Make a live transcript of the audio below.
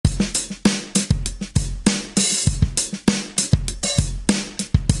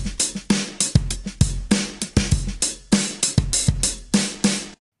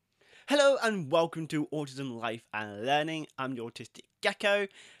and welcome to Autism Life and Learning. I'm the Autistic Gecko,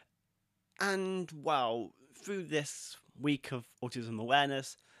 and through this week of autism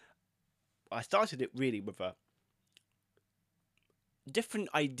awareness, I started it really with different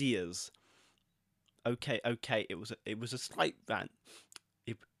ideas. Okay, it was a slight rant.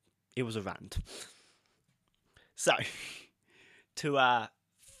 It was a rant. So, to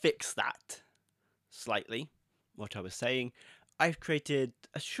fix that slightly, what I was saying, I've created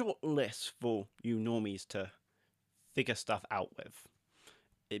a short list for you normies to figure stuff out with.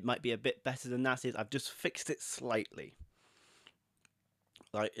 It might be a bit better than that. I've just fixed it slightly.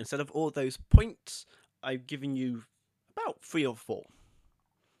 Like, instead of all those points, I've given you about 3 or 4.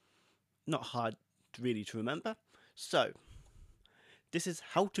 Not hard really to remember. So, this is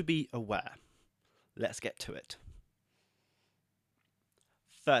how to be aware. Let's get to it.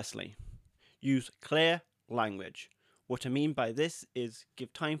 Firstly, use clear language. What I mean by this is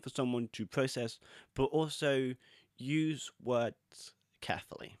give time for someone to process, but also use words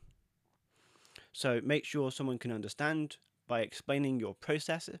carefully. So make sure someone can understand by explaining your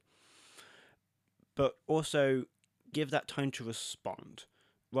process, but also give that time to respond,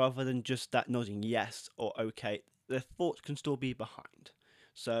 rather than just that nodding yes or okay. Their thoughts can still be behind.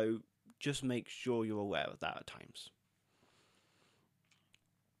 So just make sure you're aware of that at times.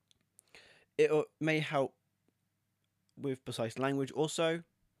 It may help with precise language also,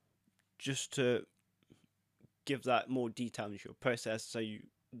 just to give that more detail into your process so you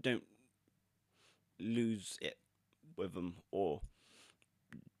don't lose it with them or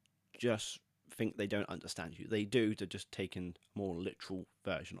just think they don't understand you. They do, they're just taking a more literal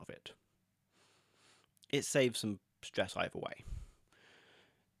version of it. It saves some stress either way.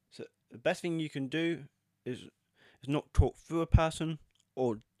 So the best thing you can do is not talk through a person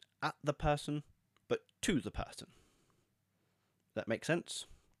or at the person, but to the person. That makes sense?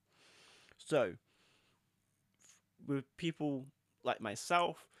 So, with people like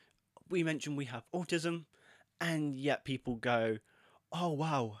myself, we mention we have autism, and yet people go, "Oh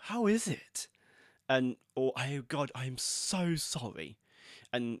wow, how is it?" Or "Oh God, I'm so sorry,"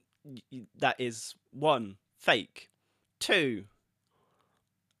 and that is 1, fake. 2,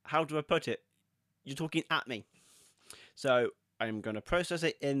 how do I put it? You're talking at me, so I'm gonna process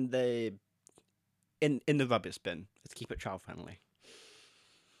it in the rubbish bin. Let's keep it child friendly.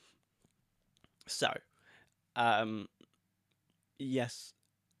 So, yes,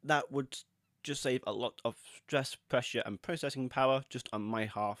 that would just save a lot of stress, pressure, and processing power just on my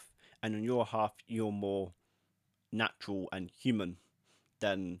half, and on your half, you're more natural and human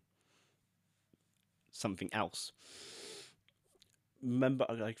than something else. Remember,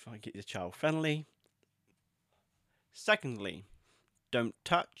 I like to get this child friendly. Secondly, don't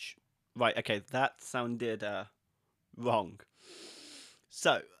touch. Right, okay, that sounded wrong.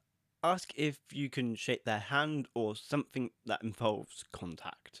 So, ask if you can shake their hand or something that involves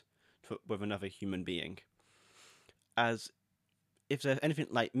contact with another human being. As if there's anything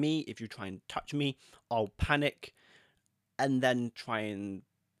like me, if you try and touch me, I'll panic and then try and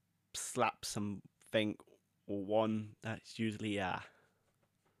slap something or one that's usually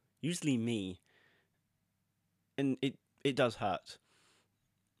me, and it does hurt.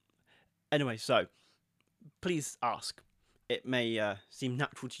 Anyway, so please ask. It may seem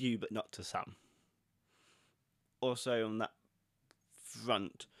natural to you, but not to some. Also, on that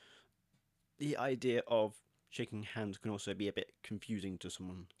front, the idea of shaking hands can also be a bit confusing to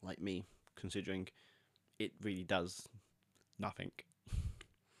someone like me, considering it really does nothing.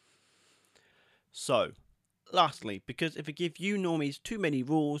 So, lastly, because if I give you normies too many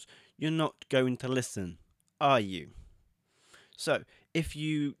rules, you're not going to listen, are you? So, if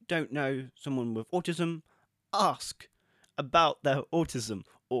you don't know someone with autism, ask about their autism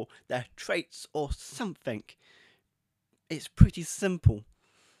or their traits or something. It's pretty simple,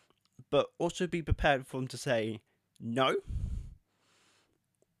 but also be prepared for them to say no,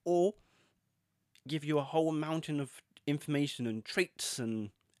 or give you a whole mountain of information and traits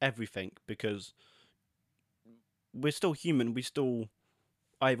and everything, because we're still human. We still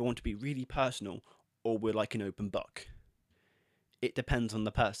either want to be really personal or we're like an open book. It depends on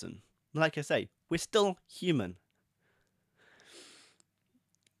the person. Like I say, we're still human.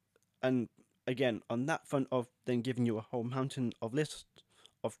 And again, on that front of then giving you a whole mountain of lists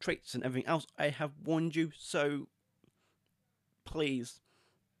of traits and everything else, I have warned you, so please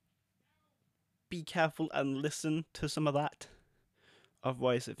be careful and listen to some of that.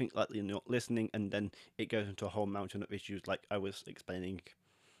 Otherwise, I think likely you're not listening, and then it goes into a whole mountain of issues like I was explaining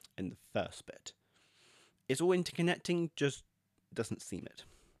in the first bit. It's all interconnecting, just doesn't seem it.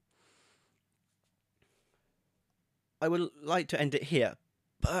 I would like to end it here,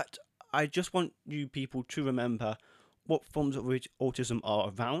 but I just want you people to remember what forms of autism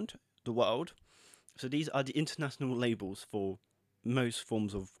are around the world. So these are the international labels for most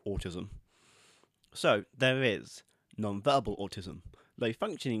forms of autism. So there is non-verbal autism,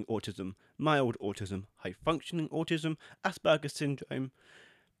 low-functioning autism, mild autism, high-functioning autism, Asperger's syndrome,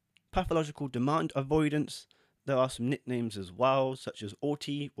 pathological demand avoidance. There are some nicknames as well, such as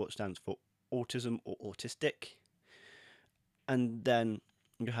AUTI, what stands for autism or autistic. And then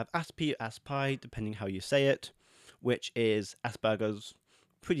you have ASPI, ASPI, depending how you say it, which is Asperger's.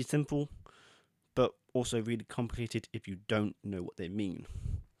 Pretty simple, but also really complicated if you don't know what they mean.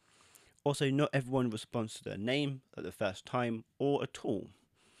 Also, not everyone responds to their name at the first time or at all.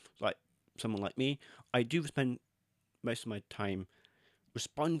 Like someone like me, I do spend most of my time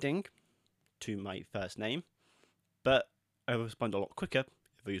responding to my first name, but I respond a lot quicker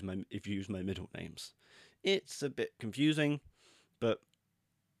if you use my middle names. It's a bit confusing, but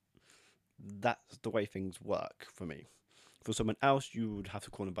that's the way things work for me. For someone else, you would have to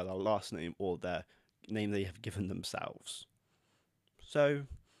call them by their last name or their name they have given themselves. So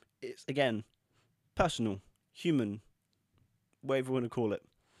it's, again, personal, human, whatever you want to call it.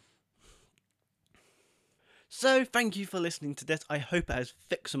 So thank you for listening to this. I hope it has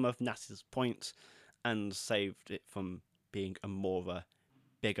fixed some of Nas's points and saved it from being a more of a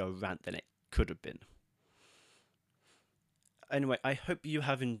bigger rant than it could have been. Anyway, I hope you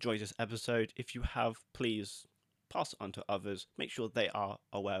have enjoyed this episode. If you have, please pass it on to others. Make sure they are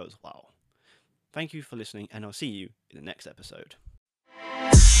aware as well. Thank you for listening, and I'll see you in the next episode.